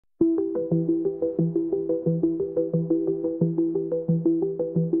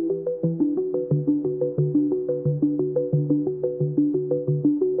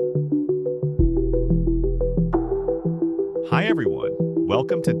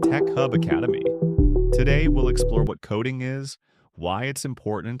Welcome to Tech Hub Academy. Today, we'll explore what coding is, why it's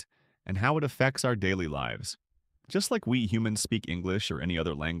important, and how it affects our daily lives. Just like we humans speak English or any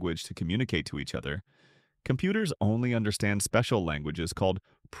other language to communicate to each other, computers only understand special languages called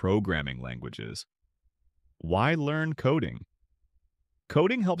programming languages. Why learn coding?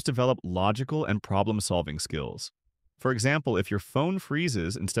 Coding helps develop logical and problem-solving skills. For example, if your phone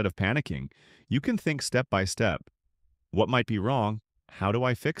freezes instead of panicking, you can think step by step. What might be wrong? How do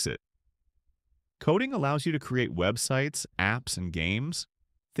I fix it? Coding allows you to create websites, apps, and games,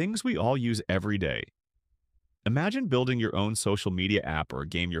 things we all use every day. Imagine building your own social media app or a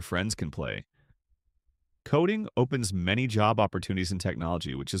game your friends can play. Coding opens many job opportunities in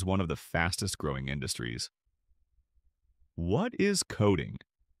technology, which is one of the fastest growing industries. What is coding?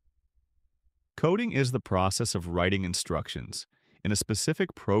 Coding is the process of writing instructions in a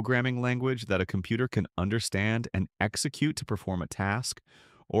specific programming language that a computer can understand and execute to perform a task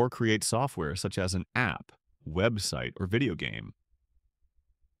or create software such as an app, website, or video game.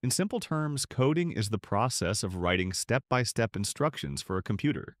 In simple terms, coding is the process of writing step-by-step instructions for a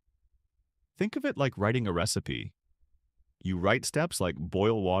computer. Think of it like writing a recipe. You write steps like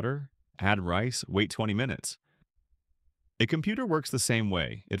boil water, add rice, wait 20 minutes. A computer works the same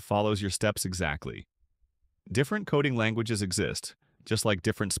way. It follows your steps exactly. Different coding languages exist, just like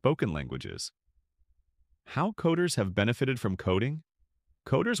different spoken languages. How coders have benefited from coding?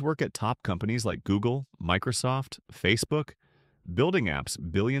 Coders work at top companies like Google, Microsoft, Facebook, building apps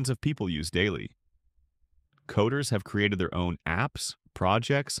billions of people use daily. Coders have created their own apps,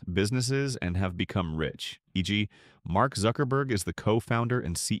 projects, businesses, and have become rich. E.g., Mark Zuckerberg is the co-founder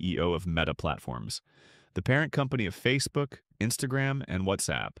and CEO of Meta Platforms, the parent company of Facebook, Instagram, and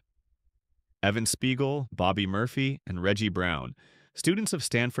WhatsApp. Evan Spiegel, Bobby Murphy, and Reggie Brown, students of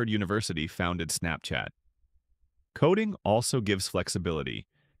Stanford University, founded Snapchat. Coding also gives flexibility.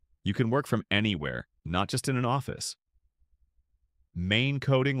 You can work from anywhere, not just in an office. Main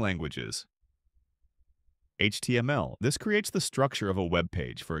coding languages. HTML. This creates the structure of a web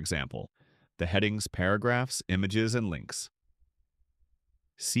page, for example, the headings, paragraphs, images, and links.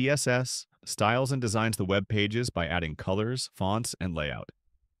 CSS styles and designs the web pages by adding colors, fonts, and layout.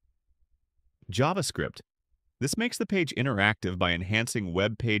 JavaScript. This makes the page interactive by enhancing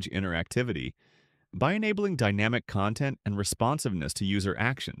web page interactivity by enabling dynamic content and responsiveness to user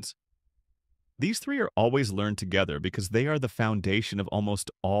actions. These three are always learned together because they are the foundation of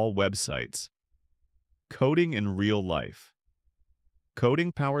almost all websites. Coding in real life.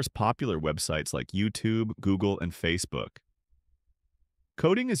 Coding powers popular websites like YouTube, Google, and Facebook.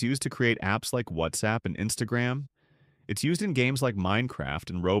 Coding is used to create apps like WhatsApp and Instagram. It's used in games like Minecraft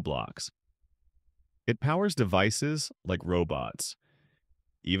and Roblox. It powers devices like robots.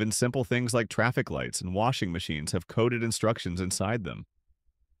 Even simple things like traffic lights and washing machines have coded instructions inside them.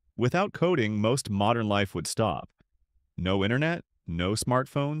 Without coding, most modern life would stop. No internet, no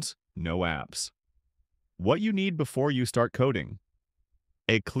smartphones, no apps. What you need before you start coding.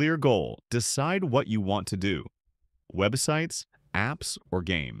 A clear goal. Decide what you want to do. Websites, apps, or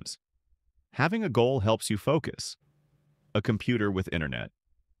games. Having a goal helps you focus. A computer with internet.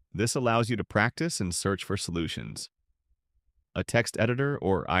 This allows you to practice and search for solutions. A text editor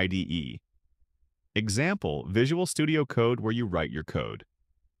or IDE. Example, Visual Studio Code where you write your code.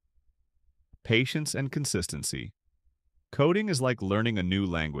 Patience and consistency. Coding is like learning a new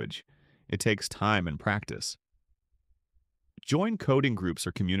language. It takes time and practice. Join coding groups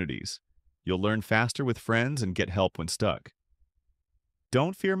or communities. You'll learn faster with friends and get help when stuck.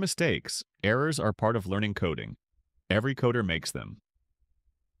 Don't fear mistakes. Errors are part of learning coding. Every coder makes them.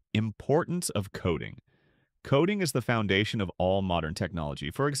 Importance of coding. Coding is the foundation of all modern technology.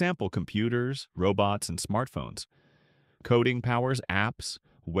 For example, computers, robots, and smartphones. Coding powers apps,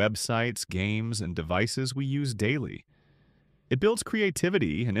 websites, games, and devices we use daily. It builds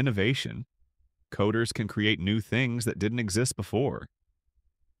creativity and innovation. Coders can create new things that didn't exist before.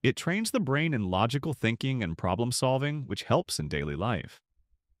 It trains the brain in logical thinking and problem solving, which helps in daily life.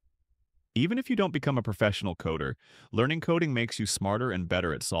 Even if you don't become a professional coder, learning coding makes you smarter and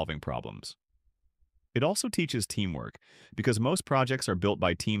better at solving problems. It also teaches teamwork, because most projects are built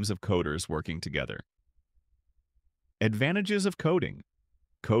by teams of coders working together. Advantages of coding.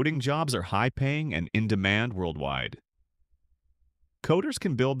 Coding jobs are high-paying and in demand worldwide. Coders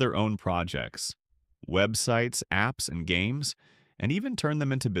can build their own projects, websites, apps, and games, and even turn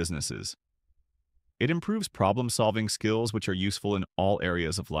them into businesses. It improves problem-solving skills which are useful in all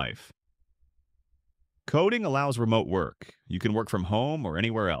areas of life. Coding allows remote work. You can work from home or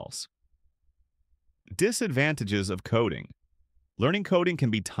anywhere else. Disadvantages of coding. Learning coding can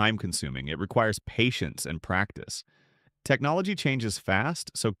be time-consuming. It requires patience and practice. Technology changes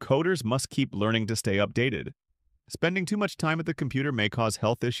fast, so coders must keep learning to stay updated. Spending too much time at the computer may cause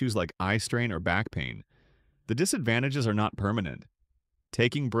health issues like eye strain or back pain. The disadvantages are not permanent.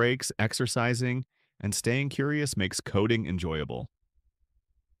 Taking breaks, exercising, and staying curious makes coding enjoyable.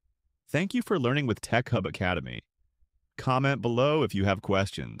 Thank you for learning with Tech Hub Academy. Comment below if you have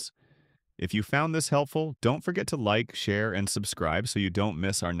questions. If you found this helpful, don't forget to like, share, and subscribe so you don't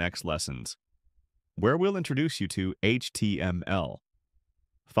miss our next lessons, where we'll introduce you to HTML.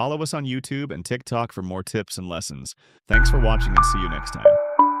 Follow us on YouTube and TikTok for more tips and lessons. Thanks for watching and see you next time.